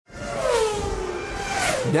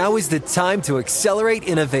Now is the time to accelerate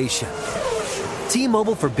innovation.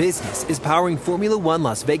 T-Mobile for Business is powering Formula One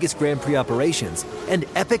Las Vegas Grand Prix operations and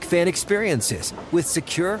epic fan experiences with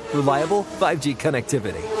secure, reliable 5G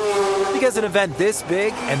connectivity. Because an event this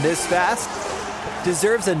big and this fast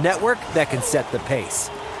deserves a network that can set the pace.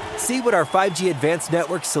 See what our 5G advanced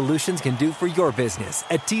network solutions can do for your business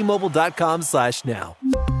at T-Mobile.com/now.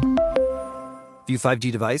 View 5G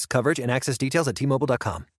device coverage and access details at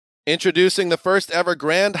T-Mobile.com. Introducing the first ever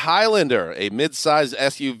Grand Highlander, a mid-sized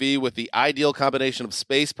SUV with the ideal combination of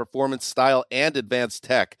space, performance, style, and advanced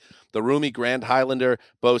tech. The roomy Grand Highlander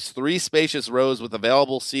boasts 3 spacious rows with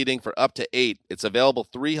available seating for up to 8. Its available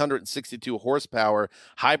 362 horsepower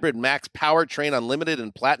hybrid max powertrain unlimited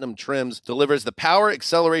and platinum trims delivers the power,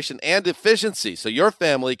 acceleration, and efficiency so your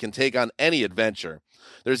family can take on any adventure.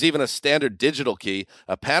 There's even a standard digital key,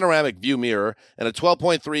 a panoramic view mirror, and a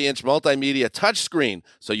 12.3-inch multimedia touchscreen,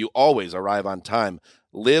 so you always arrive on time.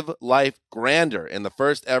 Live life grander in the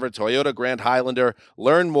first ever Toyota Grand Highlander.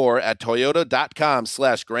 Learn more at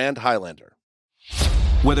toyota.com/Grand Highlander.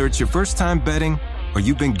 Whether it's your first time betting or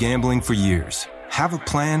you've been gambling for years, have a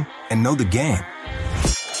plan and know the game.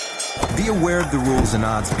 Be aware of the rules and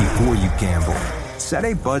odds before you gamble. Set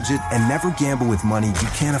a budget and never gamble with money you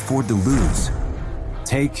can't afford to lose.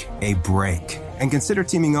 Take a break and consider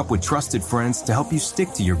teaming up with trusted friends to help you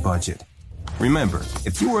stick to your budget. Remember,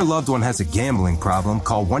 if you or a loved one has a gambling problem,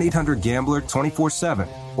 call 1-800-GAMBLER 24/7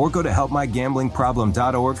 or go to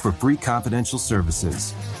helpmygamblingproblem.org for free confidential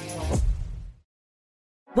services.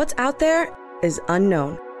 What's out there is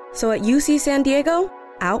unknown. So at UC San Diego,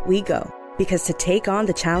 out we go. Because to take on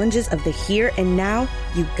the challenges of the here and now,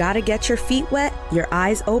 you gotta get your feet wet, your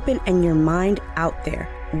eyes open, and your mind out there,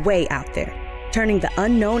 way out there. Turning the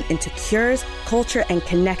unknown into cures, culture, and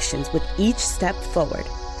connections with each step forward.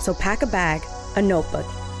 So pack a bag, a notebook,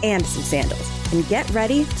 and some sandals, and get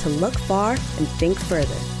ready to look far and think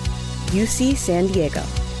further. UC San Diego.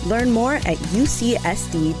 Learn more at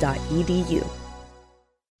ucsd.edu.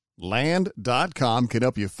 Land.com can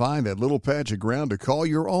help you find that little patch of ground to call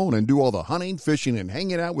your own and do all the hunting, fishing, and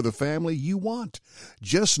hanging out with the family you want.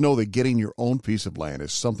 Just know that getting your own piece of land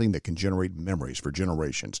is something that can generate memories for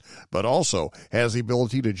generations, but also has the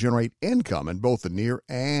ability to generate income in both the near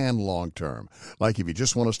and long term. Like if you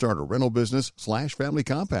just want to start a rental business / family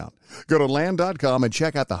compound. Go to Land.com and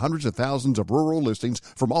check out the hundreds of thousands of rural listings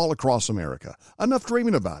from all across America. Enough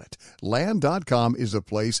dreaming about it. Land.com is a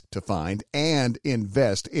place to find and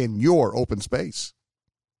invest in your open space.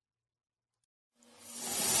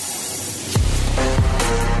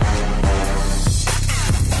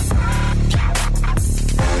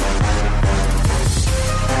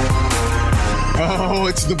 Oh,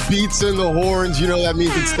 it's the beats and the horns. You know that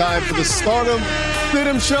means it's time for the Stardom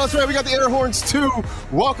Sit-'em Show. That's right, we got the air horns too.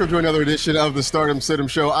 Welcome to another edition of the Stardom Sit-'em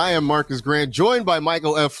Show. I am Marcus Grant, joined by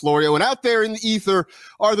Michael F. Florio. And out there in the ether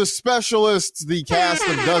are the specialists, the cast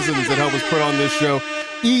of dozens that help us put on this show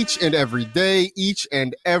each and every day, each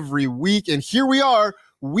and every week. And here we are.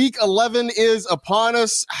 Week 11 is upon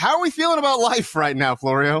us. How are we feeling about life right now,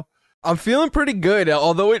 Florio? I'm feeling pretty good,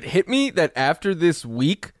 although it hit me that after this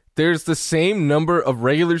week, there's the same number of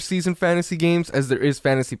regular season fantasy games as there is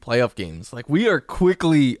fantasy playoff games. Like, we are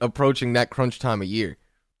quickly approaching that crunch time of year.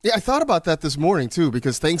 Yeah, I thought about that this morning, too,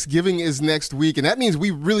 because Thanksgiving is next week, and that means we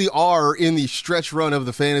really are in the stretch run of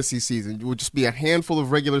the fantasy season. It will just be a handful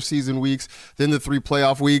of regular season weeks, then the 3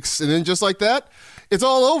 playoff weeks, and then just like that, it's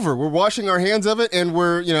all over. We're washing our hands of it, and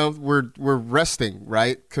we're resting,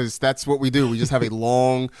 right? Because that's what we do. We just have a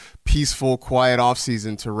long, peaceful, quiet off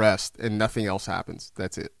season to rest, and nothing else happens.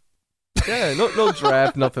 That's it. Yeah, no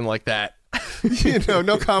draft, nothing like that.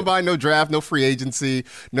 No combine, no draft, no free agency,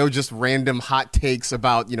 no just random hot takes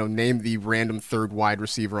about, name the random third wide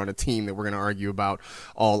receiver on a team that we're going to argue about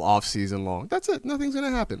all offseason long. That's it. Nothing's going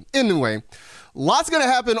to happen. Anyway, lots going to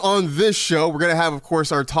happen on this show. We're going to have, of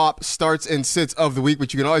course, our top starts and sits of the week,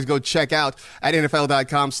 which you can always go check out at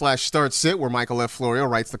NFL.com/startsit, where Michael F. Florio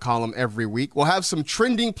writes the column every week. We'll have some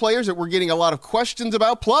trending players that we're getting a lot of questions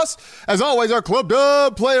about. Plus, as always, our Club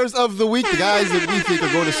Dub players of the week, the guys that we think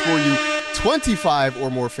are going to score you 25 or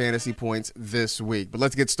more fantasy points this week. But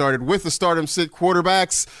let's get started with the Stardom Sit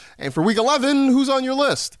quarterbacks. And for week 11, who's on your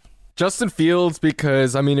list? Justin Fields,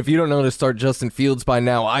 because, if you don't know to start Justin Fields by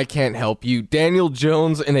now, I can't help you. Daniel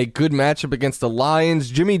Jones in a good matchup against the Lions.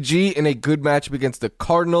 Jimmy G in a good matchup against the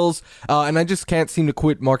Cardinals. And I just can't seem to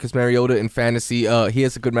quit Marcus Mariota in fantasy. He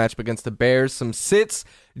has a good matchup against the Bears. Some sits.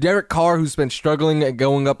 Derek Carr, who's been struggling and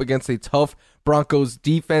going up against a tough Broncos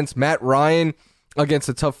defense. Matt Ryan against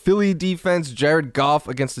a tough Philly defense. Jared Goff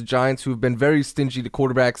against the Giants, who have been very stingy to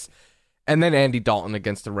quarterbacks and then Andy Dalton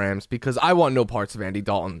against the Rams, because I want no parts of Andy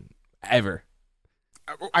Dalton ever.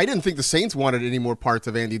 I didn't think the Saints wanted any more parts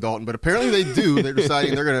of Andy Dalton, but apparently they do. They're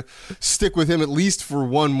deciding they're going to stick with him at least for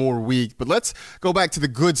one more week. But let's go back to the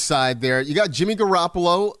good side there. You got Jimmy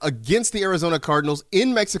Garoppolo against the Arizona Cardinals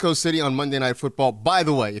in Mexico City on Monday Night Football. By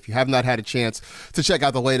the way, if you have not had a chance to check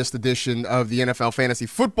out the latest edition of the NFL Fantasy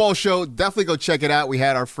Football Show, definitely go check it out. We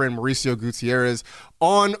had our friend Mauricio Gutierrez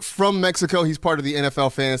on from Mexico. He's part of the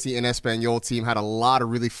NFL Fantasy and Espanol team. Had a lot of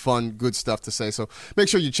really fun, good stuff to say. So make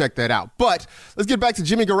sure you check that out. But let's get back to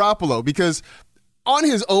Jimmy Garoppolo, because on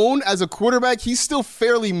his own as a quarterback, he's still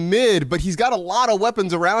fairly mid, but he's got a lot of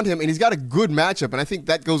weapons around him, and he's got a good matchup. And I think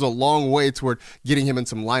that goes a long way toward getting him in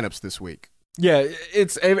some lineups this week. Yeah,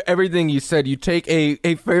 it's everything you said. You take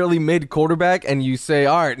a fairly mid quarterback and you say,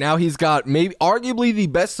 all right, now he's got maybe arguably the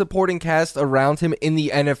best supporting cast around him in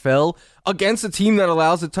the NFL against a team that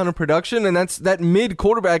allows a ton of production, and that mid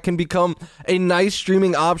quarterback can become a nice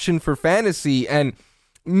streaming option for fantasy. And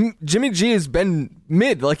Jimmy G has been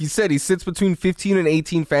mid, like you said. He sits between 15 and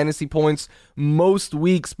 18 fantasy points most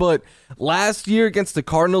weeks, but last year against the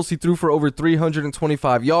Cardinals, he threw for over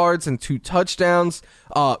 325 yards and 2 touchdowns.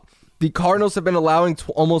 The Cardinals have been allowing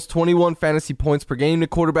almost 21 fantasy points per game to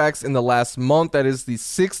quarterbacks in the last month. That is the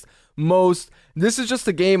 6th most. This is just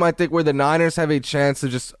a game, I think, where the Niners have a chance to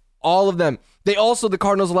just all of them. The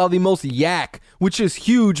Cardinals allow the most yak, which is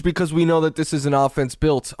huge because we know that this is an offense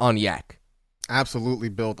built on yak. Absolutely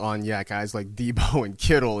built on guys like Debo and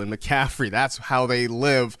Kittle and McCaffrey. That's how they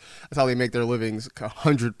live. That's how they make their livings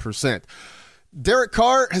 100%. Derek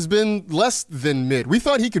Carr has been less than mid. We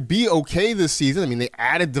thought he could be okay this season. I mean, they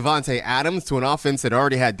added Devontae Adams to an offense that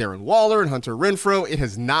already had Darren Waller and Hunter Renfrow. It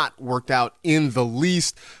has not worked out in the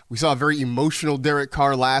least. We saw a very emotional Derek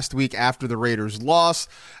Carr last week after the Raiders loss,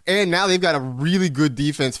 and now they've got a really good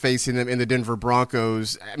defense facing them in the Denver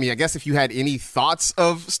Broncos. I mean, I guess if you had any thoughts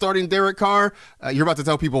of starting Derek Carr, you're about to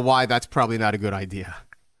tell people why that's probably not a good idea.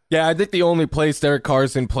 Yeah, I think the only place Derek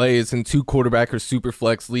Carr's in play is in 2 quarterback or super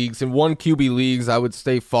flex leagues. In 1 QB leagues, I would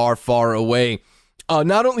stay far, far away.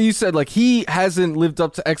 Not only you said, like, he hasn't lived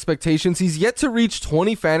up to expectations, he's yet to reach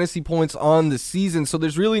 20 fantasy points on the season, so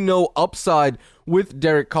there's really no upside with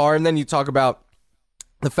Derek Carr. And then you talk about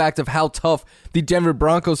the fact of how tough the Denver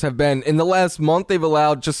Broncos have been. In the last month, they've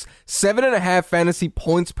allowed just 7.5 fantasy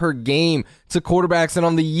points per game to quarterbacks, and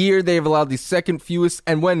on the year, they've allowed the second fewest.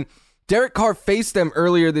 And when Derek Carr faced them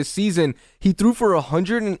earlier this season, he threw for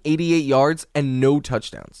 188 yards and no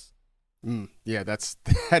touchdowns. Yeah, that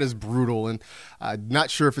is brutal, and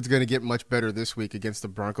not sure if it's going to get much better this week against the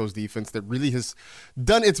Broncos defense that really has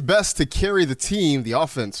done its best to carry the team. The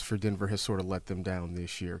offense for Denver has sort of let them down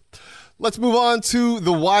this year. Let's move on to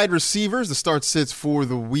the wide receivers, the start sits for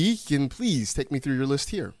the week, and please take me through your list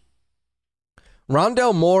here.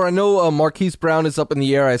 Rondale Moore, I know Marquise Brown is up in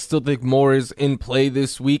the air. I still think Moore is in play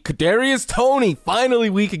this week. Kadarius Toney, finally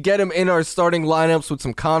we could get him in our starting lineups with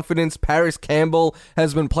some confidence. Paris Campbell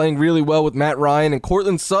has been playing really well with Matt Ryan, and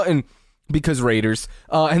Cortland Sutton, because Raiders.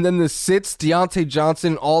 And then the sits, Deontay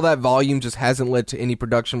Johnson, all that volume just hasn't led to any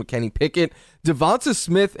production with Kenny Pickett. Devonta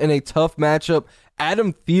Smith in a tough matchup.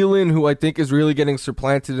 Adam Thielen, who I think is really getting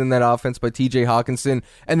supplanted in that offense by TJ Hawkinson,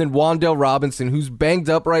 and then Wan'Dale Robinson, who's banged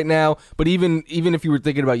up right now, but even if you were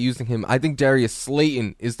thinking about using him, I think Darius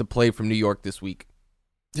Slayton is the play from New York this week.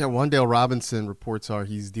 Yeah, Wan'Dale Robinson, reports are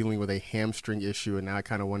he's dealing with a hamstring issue, and now I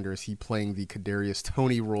kind of wonder, is he playing the Kadarius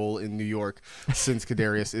Toney role in New York since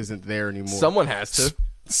Kadarius isn't there anymore? Someone has to.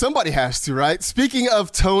 Somebody has to, right? Speaking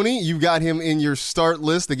of Toney, you've got him in your start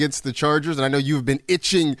list against the Chargers, and I know you've been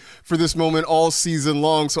itching for this moment all season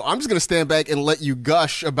long, so I'm just going to stand back and let you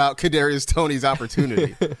gush about Kadarius Toney's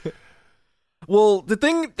opportunity. Well, the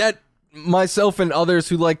thing that myself and others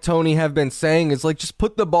who like Toney have been saying is, like, just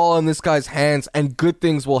put the ball in this guy's hands and good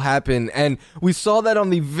things will happen. And we saw that on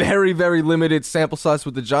the very, very limited sample size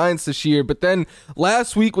with the Giants this year. But then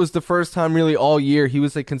last week was the first time really all year he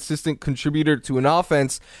was a consistent contributor to an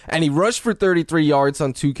offense, and he rushed for 33 yards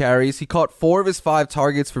on 2 carries. He caught 4 of his 5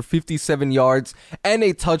 targets for 57 yards and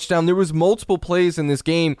a touchdown. There was multiple plays in this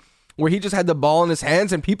game where he just had the ball in his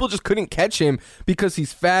hands and people just couldn't catch him because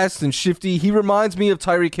he's fast and shifty. He reminds me of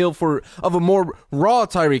Tyreek Hill, of a more raw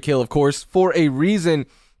Tyreek Hill, of course, for a reason.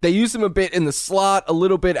 They used him a bit in the slot, a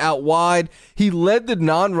little bit out wide. He led the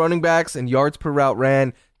non-running backs in yards per route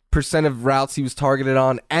ran, percent of routes he was targeted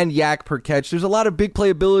on, and yak per catch. There's a lot of big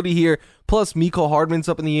playability here. Plus, Mecole Hardman's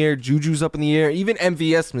up in the air, Juju's up in the air. Even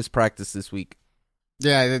MVS missed practice this week.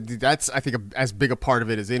 Yeah, that's, I think, as big a part of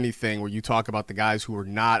it as anything, where you talk about the guys who are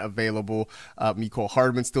not available. Mecole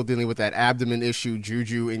Hardman still dealing with that abdomen issue,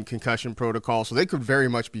 Juju in concussion protocol, so they could very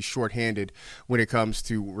much be shorthanded when it comes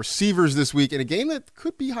to receivers this week in a game that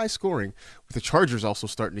could be high scoring, with the Chargers also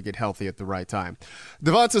starting to get healthy at the right time.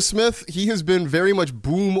 Devonta Smith, he has been very much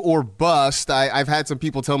boom or bust. I've had some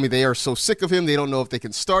people tell me they are so sick of him, they don't know if they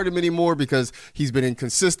can start him anymore because he's been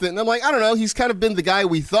inconsistent. And I'm like, I don't know, he's kind of been the guy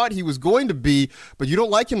we thought he was going to be, but you don't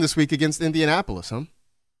like him this week against Indianapolis, huh?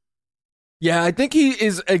 Yeah, I think he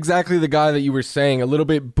is exactly the guy that you were saying, a little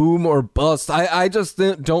bit boom or bust. I just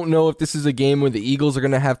don't know if this is a game where the Eagles are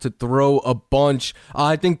going to have to throw a bunch.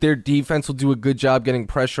 I think their defense will do a good job getting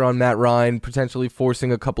pressure on Matt Ryan, potentially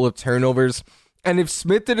forcing a couple of turnovers. And if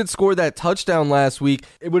Smith didn't score that touchdown last week,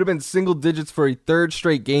 it would have been single digits for a third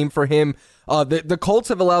straight game for him. The Colts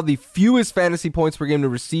have allowed the fewest fantasy points per game to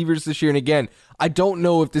receivers this year. And again, I don't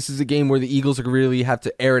know if this is a game where the Eagles really have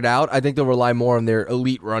to air it out. I think they'll rely more on their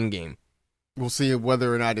elite run game. We'll see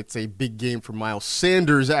whether or not it's a big game for Miles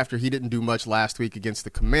Sanders after he didn't do much last week against the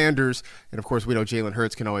Commanders. And of course, we know Jalen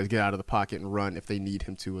Hurts can always get out of the pocket and run if they need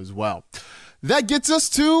him to as well. That gets us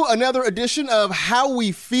to another edition of How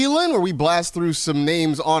We Feelin', where we blast through some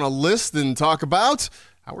names on a list and talk about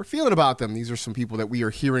how we're feeling about them. These are some people that we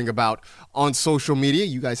are hearing about on social media.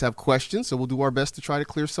 You guys have questions, so we'll do our best to try to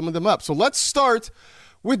clear some of them up. So let's start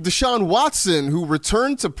with Deshaun Watson, who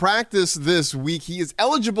returned to practice this week. He is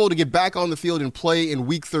eligible to get back on the field and play in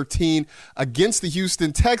Week 13 against the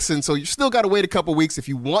Houston Texans. So you still got to wait a couple weeks if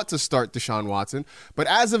you want to start Deshaun Watson. But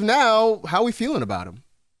as of now, how are we feeling about him?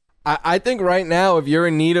 I think right now, if you're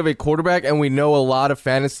in need of a quarterback, and we know a lot of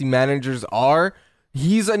fantasy managers are,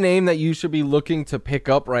 he's a name that you should be looking to pick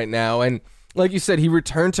up right now. And like you said, he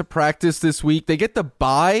returned to practice this week. They get the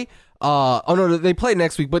bye. They play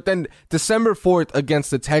next week, but then December 4th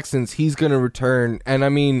against the Texans, he's going to return. And I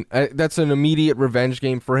mean, that's an immediate revenge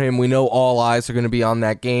game for him. We know all eyes are going to be on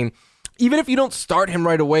that game. Even if you don't start him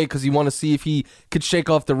right away because you want to see if he could shake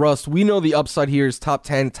off the rust, we know the upside here is top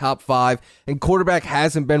 10, top 5, and quarterback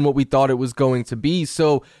hasn't been what we thought it was going to be.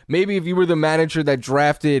 So maybe if you were the manager that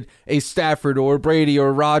drafted a Stafford or Brady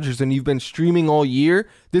or Rodgers and you've been streaming all year,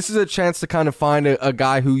 this is a chance to kind of find a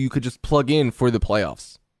guy who you could just plug in for the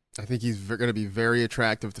playoffs. I think he's going to be very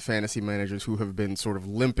attractive to fantasy managers who have been sort of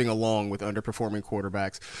limping along with underperforming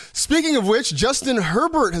quarterbacks. Speaking of which, Justin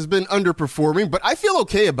Herbert has been underperforming, but I feel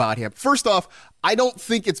okay about him. First off, I don't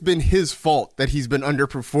think it's been his fault that he's been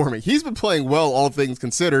underperforming. He's been playing well, all things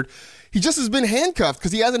considered. He just has been handcuffed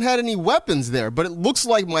because he hasn't had any weapons there. But it looks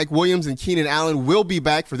like Mike Williams and Keenan Allen will be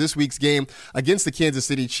back for this week's game against the Kansas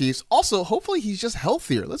City Chiefs. Also, hopefully he's just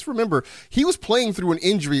healthier. Let's remember, he was playing through an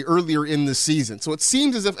injury earlier in the season. So it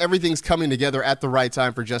seems as if everything's coming together at the right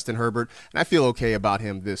time for Justin Herbert, and I feel okay about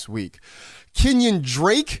him this week. Kenyon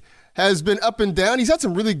Drake has been up and down. He's had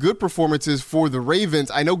some really good performances for the Ravens.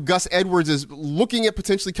 I know Gus Edwards is looking at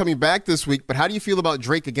potentially coming back this week, but how do you feel about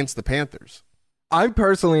Drake against the Panthers? I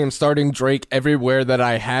personally am starting Drake everywhere that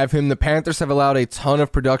I have him. The Panthers have allowed a ton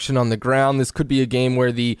of production on the ground. This could be a game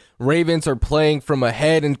where the Ravens are playing from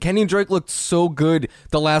ahead, and Kenyon Drake looked so good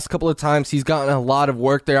the last couple of times. He's gotten a lot of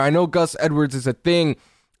work there. I know Gus Edwards is a thing,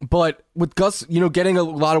 but with Gus, getting a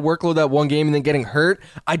lot of workload that one game and then getting hurt,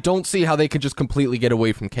 I don't see how they could just completely get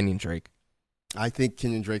away from Kenyon Drake. I think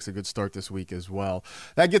Kenyon Drake's a good start this week as well.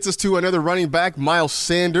 That gets us to another running back, Miles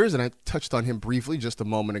Sanders, and I touched on him briefly just a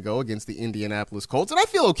moment ago against the Indianapolis Colts, and I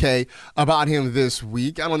feel okay about him this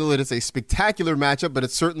week. I don't know that it's a spectacular matchup, but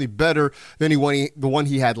it's certainly better than the one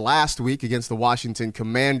he had last week against the Washington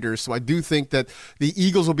Commanders. So I do think that the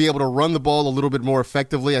Eagles will be able to run the ball a little bit more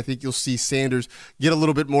effectively. I think you'll see Sanders get a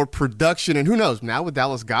little bit more production, and who knows, now with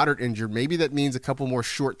Dallas Goedert injured, maybe that means a couple more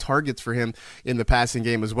short targets for him in the passing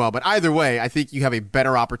game as well. But either way, I think you have a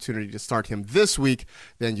better opportunity to start him this week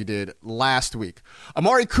than you did last week.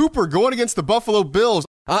 Amari Cooper going against the Buffalo Bills.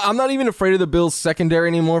 I'm not even afraid of the Bills secondary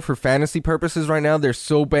anymore for fantasy purposes right now. They're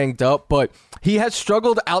so banged up, but he has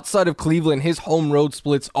struggled outside of Cleveland. His home road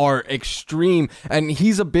splits are extreme, and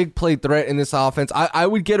he's a big play threat in this offense. I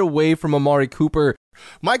would get away from Amari Cooper.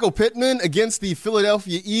 Michael Pittman against the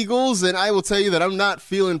Philadelphia Eagles, and I will tell you that I'm not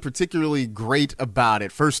feeling particularly great about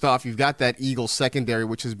it. First off, you've got that Eagles secondary,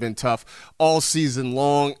 which has been tough all season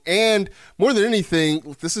long, and more than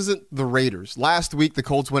anything, this isn't the Raiders. Last week, the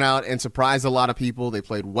Colts went out and surprised a lot of people. They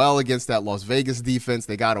played well against that Las Vegas defense.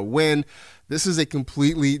 They got a win. This is a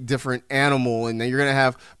completely different animal, and then you're going to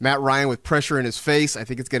have Matt Ryan with pressure in his face. I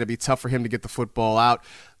think it's going to be tough for him to get the football out.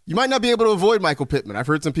 You might not be able to avoid Michael Pittman. I've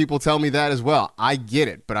heard some people tell me that as well. I get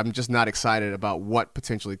it, but I'm just not excited about what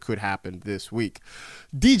potentially could happen this week.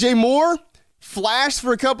 DJ Moore, flashed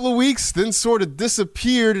for a couple of weeks, then sort of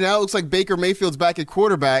disappeared, and now it looks like Baker Mayfield's back at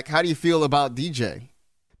quarterback. How do you feel about DJ?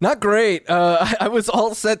 Not great. I was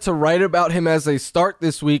all set to write about him as a start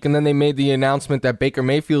this week, and then they made the announcement that Baker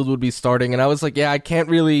Mayfield would be starting, and I was like, yeah, I can't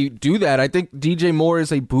really do that. I think DJ Moore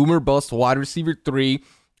is a boomer bust wide receiver 3.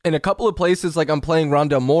 In a couple of places, like I'm playing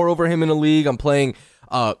Rondell Moore over him in a league, I'm playing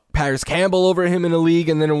Paris Campbell over him in a league,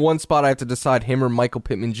 and then in one spot I have to decide him or Michael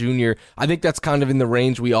Pittman Jr. I think that's kind of in the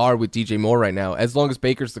range we are with DJ Moore right now, as long as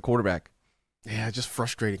Baker's the quarterback. Yeah, just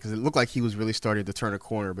frustrating because it looked like he was really starting to turn a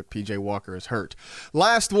corner, but P.J. Walker is hurt.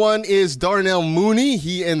 Last one is Darnell Mooney.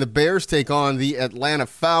 He and the Bears take on the Atlanta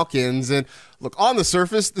Falcons. And look, on the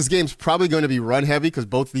surface, this game's probably going to be run heavy because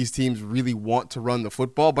both these teams really want to run the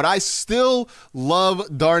football. But I still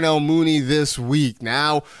love Darnell Mooney this week.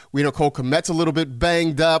 Now, we know Cole Kmet's a little bit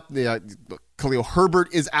banged up. Khalil Herbert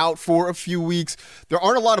is out for a few weeks. There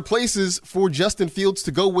aren't a lot of places for Justin Fields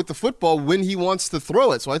to go with the football when he wants to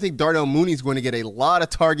throw it. So I think Darnell Mooney is going to get a lot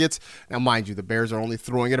of targets. Now, mind you, the Bears are only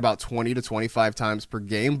throwing it about 20 to 25 times per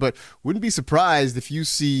game, but wouldn't be surprised if you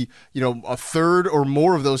see, a third or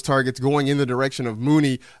more of those targets going in the direction of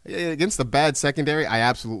Mooney against the bad secondary. I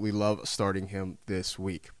absolutely love starting him this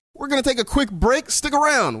week. We're going to take a quick break. Stick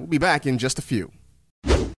around. We'll be back in just a few.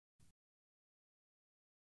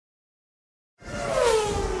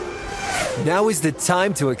 Now is the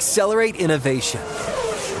time to accelerate innovation.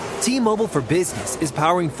 T-Mobile for Business is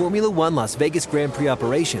powering Formula One Las Vegas Grand Prix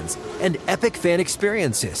operations and epic fan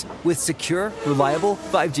experiences with secure, reliable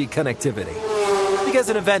 5G connectivity. Because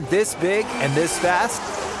an event this big and this fast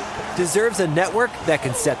deserves a network that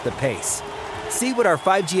can set the pace. See what our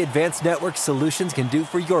 5G advanced network solutions can do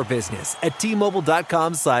for your business at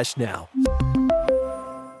T-Mobile.com/now.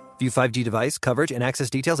 View 5G device coverage and access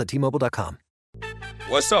details at T-Mobile.com.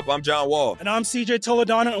 What's up? I'm John Wall. And I'm CJ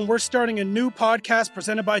Toledano, and we're starting a new podcast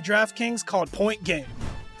presented by DraftKings called Point Game.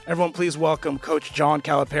 Everyone, please welcome Coach John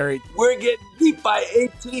Calipari. We're getting beat by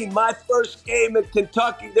 18. My first game in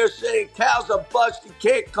Kentucky, they're saying Cal's a bust. He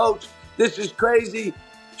can't coach. This is crazy.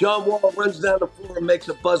 John Wall runs down the floor and makes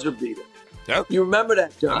a buzzer beater. Yep. You remember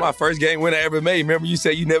that, John? That's my first game win I ever made. Remember you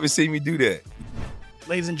said you never seen me do that.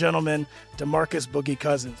 Ladies and gentlemen, DeMarcus Boogie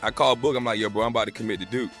Cousins. I called Boog. I'm like, yo, bro, I'm about to commit to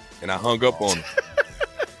Duke. And I hung up on him.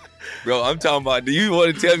 Bro, I'm talking about, do you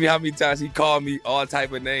want to tell me how many times he called me all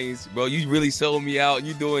type of names? Bro, you really sold me out.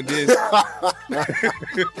 You doing this.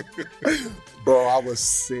 Bro, I was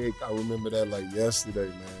sick. I remember that like yesterday,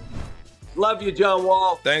 man. Love you, John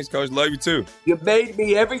Wall. Thanks, Coach. Love you, too. You made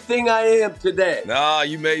me everything I am today. Nah,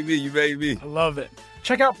 you made me. I love it.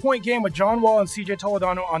 Check out Point Game with John Wall and CJ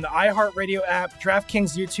Toledano on the iHeartRadio app,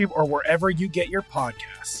 DraftKings YouTube, or wherever you get your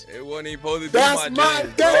podcasts. It wasn't even supposed to be That's my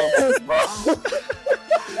game, bro.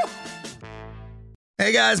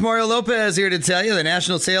 Hey guys, Mario Lopez here to tell you the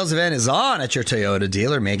national sales event is on at your Toyota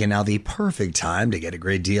dealer, making now the perfect time to get a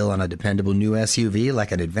great deal on a dependable new SUV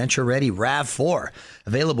like an adventure-ready RAV4.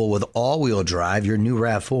 Available with all-wheel drive, your new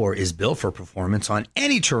RAV4 is built for performance on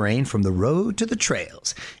any terrain from the road to the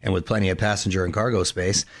trails. And with plenty of passenger and cargo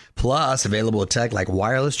space, plus available tech like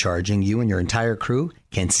wireless charging, you and your entire crew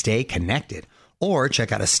can stay connected. Or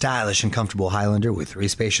check out a stylish and comfortable Highlander with 3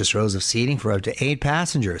 spacious rows of seating for up to 8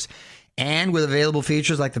 passengers. And with available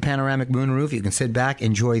features like the panoramic moonroof, you can sit back,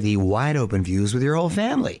 enjoy the wide-open views with your whole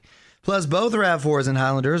family. Plus, both RAV4s and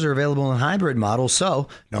Highlanders are available in hybrid models, so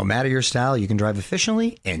no matter your style, you can drive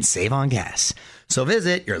efficiently and save on gas. So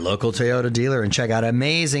visit your local Toyota dealer and check out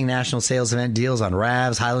amazing national sales event deals on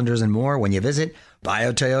RAVs, Highlanders, and more when you visit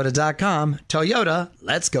biotoyota.com. Toyota,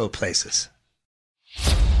 let's go places.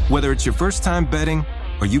 Whether it's your first time betting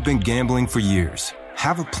or you've been gambling for years,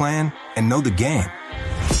 have a plan and know the game.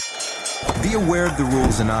 Be aware of the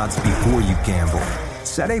rules and odds before you gamble.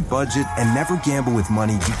 Set a budget and never gamble with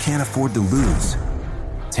money you can't afford to lose.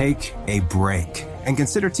 Take a break and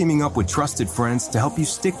consider teaming up with trusted friends to help you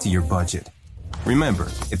stick to your budget. Remember,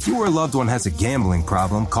 if you or a loved one has a gambling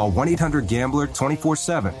problem, call 1-800-GAMBLER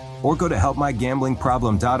 24/7 or go to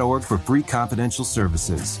helpmygamblingproblem.org for free confidential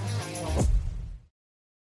services.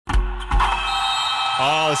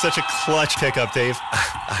 Oh, such a clutch pickup, Dave.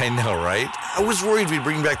 I know, right? I was worried we'd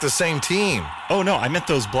bring back the same team. Oh, no, I meant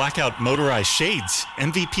those blackout motorized shades.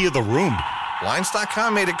 MVP of the room.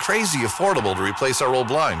 Blinds.com made it crazy affordable to replace our old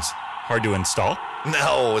blinds. Hard to install?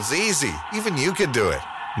 No, it's easy. Even you could do it.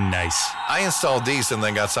 Nice. I installed these and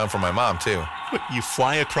then got some for my mom, too. What, you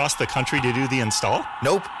fly across the country to do the install?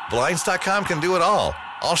 Nope. Blinds.com can do it all.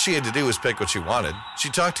 All she had to do was pick what she wanted.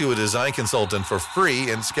 She talked to a design consultant for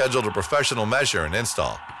free and scheduled a professional measure and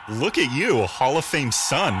install. Look at you, a Hall of Fame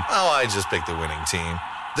son. Oh, I just picked the winning team.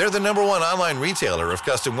 They're the #1 online retailer of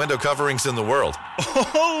custom window coverings in the world.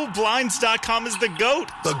 Oh, Blinds.com is the GOAT.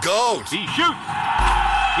 The GOAT! He shoots.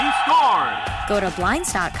 He scores. Go to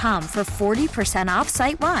Blinds.com for 40% off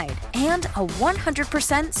site-wide and a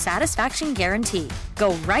 100% satisfaction guarantee.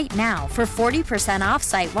 Go right now for 40% off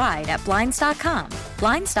site-wide at Blinds.com.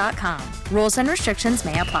 Blinds.com. Rules and restrictions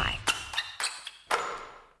may apply.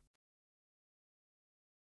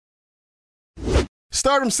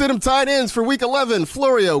 Stardom Situm tight ends for Week 11.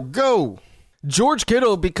 Florio, go. George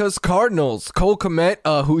Kittle because Cardinals. Cole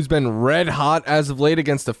Kmet, who's been red hot as of late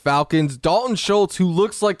against the Falcons. Dalton Schultz, who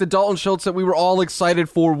looks like the Dalton Schultz that we were all excited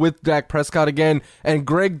for with Dak Prescott again. And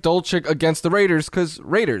Greg Dulcich against the Raiders because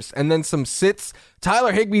Raiders. And then some sits.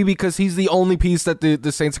 Tyler Higbee because he's the only piece that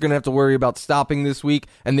the Saints are going to have to worry about stopping this week.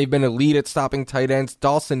 And they've been elite at stopping tight ends.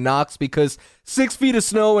 Dawson Knox because 6 feet of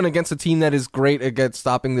snow and against a team that is great against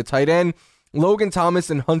stopping the tight end. Logan Thomas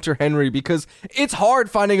and Hunter Henry because it's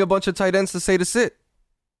hard finding a bunch of tight ends to say to sit.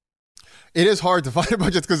 It is hard to find a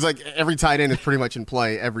bunch because like every tight end is pretty much in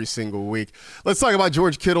play every single week. Let's talk about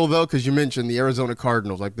George Kittle though, because you mentioned the Arizona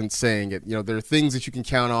Cardinals. I've been saying it. You know, there are things that you can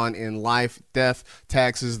count on in life, death,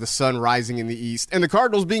 taxes, the sun rising in the east, and the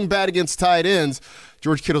Cardinals being bad against tight ends.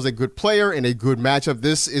 George Kittle's a good player and a good matchup.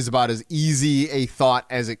 This is about as easy a thought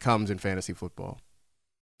as it comes in fantasy football.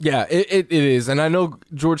 Yeah, it is. And I know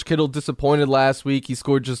George Kittle disappointed last week. He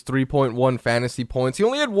scored just 3.1 fantasy points. He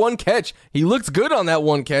only had 1 catch. He looked good on that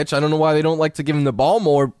 1 catch. I don't know why they don't like to give him the ball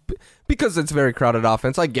more because it's a very crowded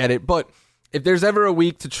offense. I get it. But if there's ever a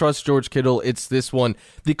week to trust George Kittle, it's this one.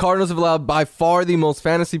 The Cardinals have allowed by far the most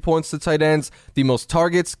fantasy points to tight ends, the most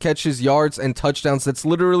targets, catches, yards, and touchdowns. That's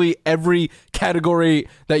literally every category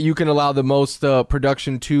that you can allow the most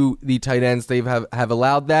production to the tight ends. They have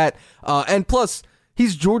allowed that. And plus,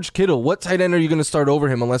 he's George Kittle. What tight end are you going to start over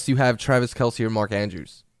him unless you have Travis Kelce or Mark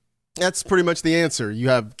Andrews? That's pretty much the answer. You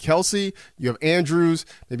have Kelce, you have Andrews,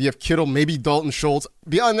 maybe you have Kittle, maybe Dalton Schultz.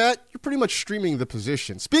 Beyond that, you're pretty much streaming the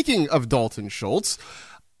position. Speaking of Dalton Schultz,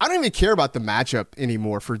 I don't even care about the matchup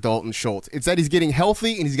anymore for Dalton Schultz. It's that he's getting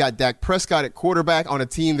healthy and he's got Dak Prescott at quarterback on a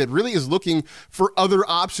team that really is looking for other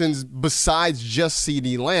options besides just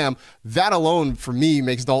CeeDee Lamb. That alone, for me,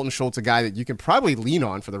 makes Dalton Schultz a guy that you can probably lean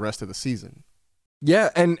on for the rest of the season.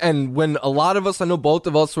 Yeah, and when a lot of us, I know both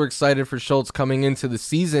of us were excited for Schultz coming into the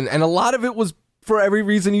season, and a lot of it was for every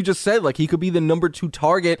reason you just said, like he could be the number 2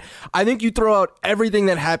 target. I think you throw out everything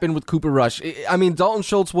that happened with Cooper Rush. I mean, Dalton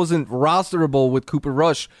Schultz wasn't rosterable with Cooper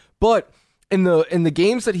Rush, but in the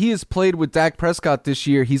games that he has played with Dak Prescott this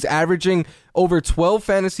year, he's averaging over 12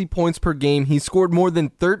 fantasy points per game. He scored more than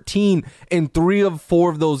 13 in 3 of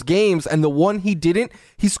 4 of those games, and the one he didn't,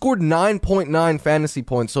 he scored 9.9 fantasy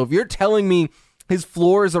points. So if you're telling me his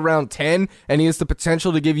floor is around 10 and he has the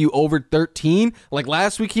potential to give you over 13, like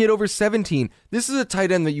last week he had over 17, this is a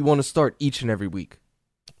tight end that you want to start each and every week.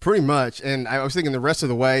 Pretty much. And I was thinking the rest of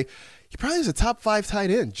the way, he probably is a top 5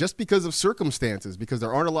 tight end just because of circumstances, because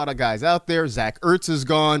there aren't a lot of guys out there. Zach Ertz is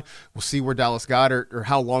gone. We'll see where Dallas Goedert or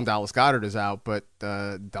how long Dallas Goedert is out, but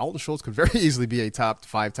Dalton Schultz could very easily be a top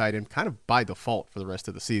 5 tight end kind of by default for the rest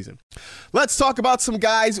of the season. Let's talk about some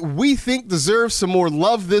guys we think deserve some more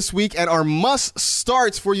love this week and are must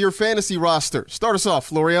starts for your fantasy roster. Start us off,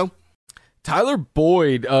 Florio. Tyler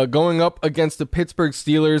Boyd going up against the Pittsburgh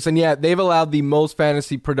Steelers, and yeah, they've allowed the most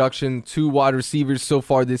fantasy production to wide receivers so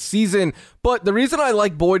far this season, but the reason I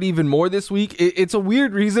like Boyd even more this week, it's a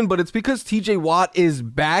weird reason, but it's because TJ Watt is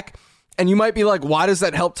back, and you might be like, why does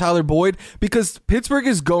that help Tyler Boyd? Because Pittsburgh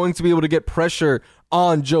is going to be able to get pressure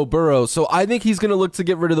on Joe Burrow, so I think he's going to look to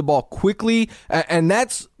get rid of the ball quickly, and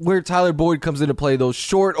that's where Tyler Boyd comes into play, those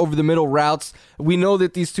short over-the-middle routes. We know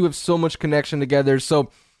that these two have so much connection together, so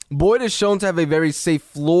Boyd is shown to have a very safe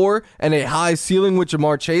floor and a high ceiling with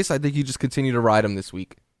Jamar Chase. I think you just continue to ride him this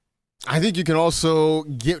week. I think you can also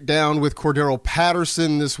get down with Cordero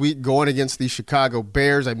Patterson this week going against the Chicago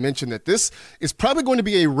Bears. I mentioned that this is probably going to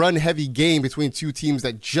be a run-heavy game between two teams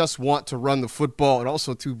that just want to run the football and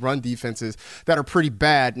also two run defenses that are pretty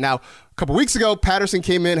bad. Now, a couple weeks ago, Patterson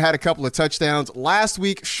came in, had a couple of touchdowns. Last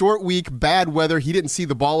week, short week, bad weather. He didn't see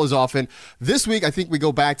the ball as often. This week, I think we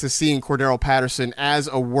go back to seeing Cordero Patterson as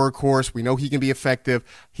a workhorse. We know he can be effective.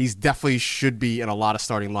 He's definitely should be in a lot of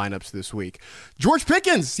starting lineups this week. George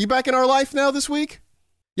Pickens, is he back in our life now this week?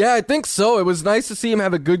 Yeah, I think so. It was nice to see him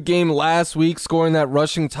have a good game last week, scoring that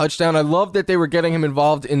rushing touchdown. I love that they were getting him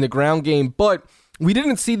involved in the ground game, but we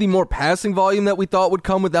didn't see the more passing volume that we thought would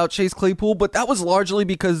come without Chase Claypool, but that was largely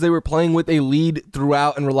because they were playing with a lead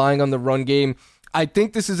throughout and relying on the run game. I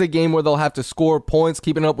think this is a game where they'll have to score points,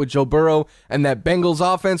 keeping up with Joe Burrow and that Bengals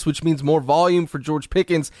offense, which means more volume for George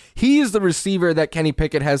Pickens. He is the receiver that Kenny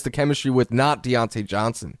Pickett has the chemistry with, not Deontay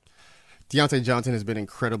Johnson. Deontay Johnson has been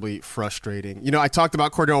incredibly frustrating. I talked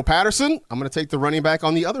about Cordell Patterson. I'm going to take the running back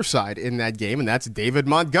on the other side in that game, and that's David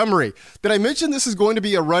Montgomery. Did I mention this is going to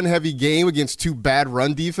be a run-heavy game against two bad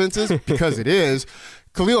run defenses? Because it is.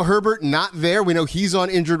 Khalil Herbert not there. We know he's on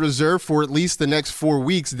injured reserve for at least the next 4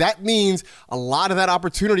 weeks. That means a lot of that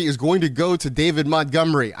opportunity is going to go to David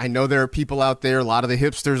Montgomery. I know there are people out there, a lot of the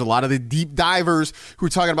hipsters, a lot of the deep divers who are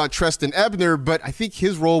talking about Treston Ebner, but I think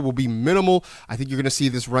his role will be minimal. I think you're going to see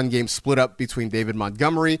this run game split up between David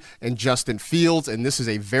Montgomery and Justin Fields, and this is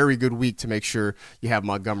a very good week to make sure you have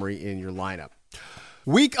Montgomery in your lineup.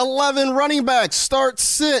 Week 11 running backs, start,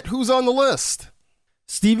 sit. Who's on the list?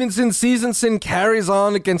 Seasonson carries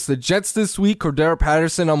on against the Jets this week. Cordell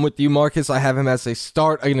Patterson, I'm with you, Marcus. I have him as a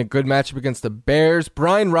start in a good matchup against the Bears.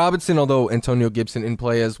 Brian Robinson, although Antonio Gibson in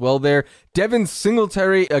play as well there. Devin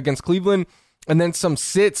Singletary against Cleveland. And then some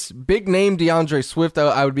sits. Big name DeAndre Swift,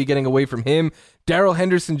 I would be getting away from him. Darrell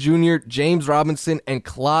Henderson Jr., James Robinson, and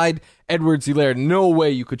Clyde Edwards-Helaire. No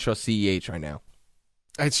way you could trust CEH right now.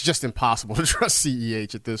 It's just impossible to trust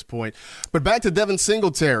CEH at this point. But back to Devin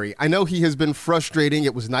Singletary. I know he has been frustrating.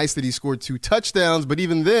 It was nice that he scored 2 touchdowns, but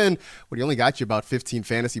even then, he only got you about 15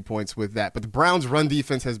 fantasy points with that. But the Browns' run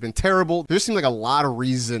defense has been terrible. There seems like a lot of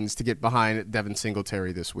reasons to get behind Devin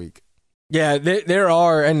Singletary this week. Yeah, there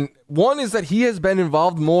are. And one is that he has been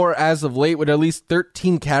involved more as of late with at least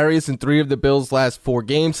 13 carries in 3 of the Bills' last 4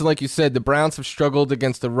 games. And like you said, the Browns have struggled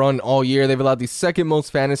against the run all year. They've allowed the second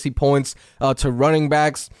most fantasy points to running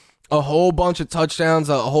backs, a whole bunch of touchdowns,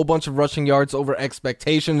 a whole bunch of rushing yards over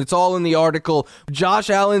expectation. It's all in the article. Josh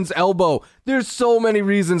Allen's elbow. There's so many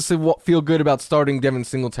reasons to feel good about starting Devin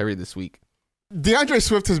Singletary this week. DeAndre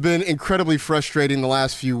Swift has been incredibly frustrating the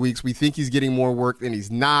last few weeks. We think he's getting more work than he's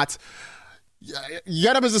not. You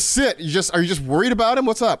got him as a sit. Are you just worried about him?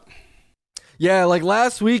 What's up? Yeah, like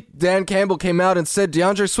last week, Dan Campbell came out and said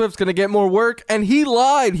DeAndre Swift's going to get more work, and he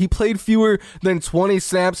lied. He played fewer than 20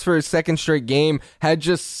 snaps for his second straight game, had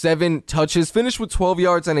just 7 touches, finished with 12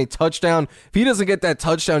 yards and a touchdown. If he doesn't get that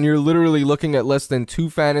touchdown, you're literally looking at less than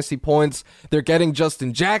 2 fantasy points. They're getting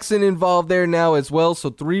Justin Jackson involved there now as well,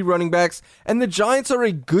 so 3 running backs. And the Giants are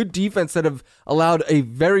a good defense that have allowed a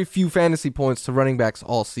very few fantasy points to running backs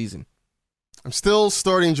all season. I'm still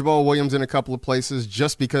starting Jamal Williams in a couple of places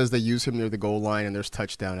just because they use him near the goal line and there's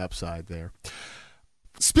touchdown upside there.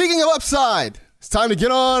 Speaking of upside, it's time to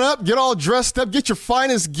get on up, get all dressed up, get your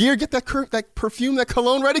finest gear, get that perfume, that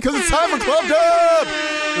cologne ready because it's time for Club Dub.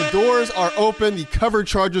 The doors are open. The cover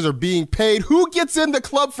charges are being paid. Who gets in the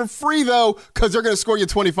club for free, though? Because they're going to score you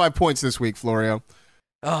 25 points this week, Florio.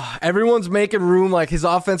 Everyone's making room, like his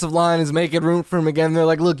offensive line is making room for him again. They're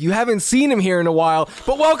like, look, you haven't seen him here in a while,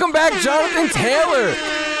 but welcome back, Jonathan Taylor.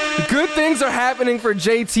 Good things are happening for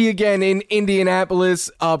JT again in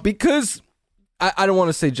Indianapolis because, I don't want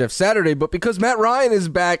to say Jeff Saturday, but because Matt Ryan is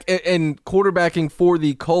back and quarterbacking for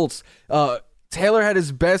the Colts. Taylor had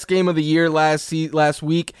his best game of the year last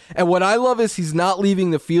week, and what I love is he's not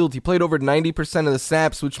leaving the field. He played over 90% of the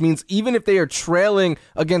snaps, which means even if they are trailing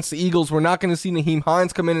against the Eagles, we're not going to see Nyheim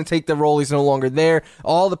Hines come in and take the role. He's no longer there.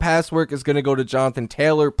 All the pass work is going to go to Jonathan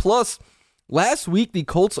Taylor. Plus, last week, the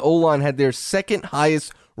Colts O-line had their second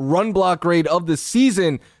highest run block grade of the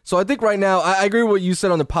season. So I think right now, I agree with what you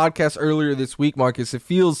said on the podcast earlier this week, Marcus. It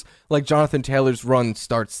feels like Jonathan Taylor's run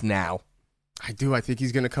starts now. I do. I think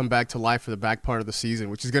he's going to come back to life for the back part of the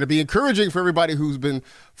season, which is going to be encouraging for everybody who's been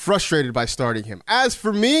frustrated by starting him. As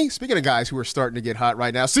for me, speaking of guys who are starting to get hot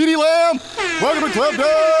right now, CeeDee Lamb, welcome to Club Dub.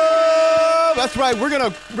 That's right. We're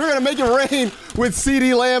gonna make it rain with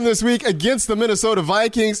CeeDee Lamb this week against the Minnesota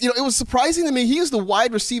Vikings. It was surprising to me. He is the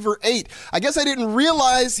wide receiver 8. I guess I didn't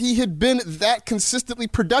realize he had been that consistently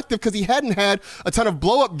productive because he hadn't had a ton of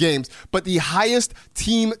blow-up games. But the highest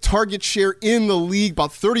team target share in the league,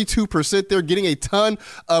 about 32%. They're getting a ton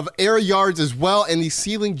of air yards as well, and the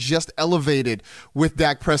ceiling just elevated with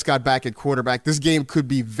Dak Prescott back at quarterback. This game could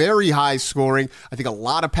be very high scoring. I think a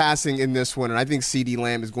lot of passing in this one, and I think CeeDee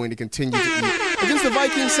Lamb is going to continue to eat against the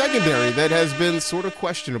Vikings secondary that has been sort of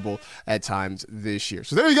questionable at times this year.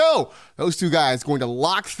 So there you go. Those two guys going to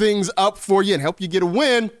lock things up for you and help you get a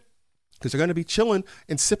win because they're going to be chilling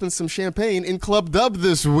and sipping some champagne in Club Dub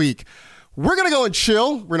this week. We're going to go and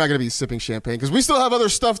chill. We're not going to be sipping champagne because we still have other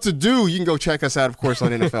stuff to do. You can go check us out, of course,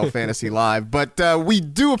 on NFL Fantasy Live. But we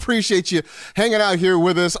do appreciate you hanging out here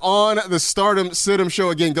with us on the Stardom Situm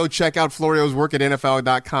Show. Again, go check out Florio's work at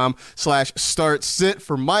NFL.com/startsit.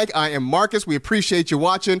 For Mike, I am Marcus. We appreciate you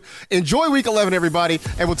watching. Enjoy Week 11, everybody,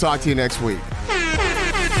 and we'll talk to you next week.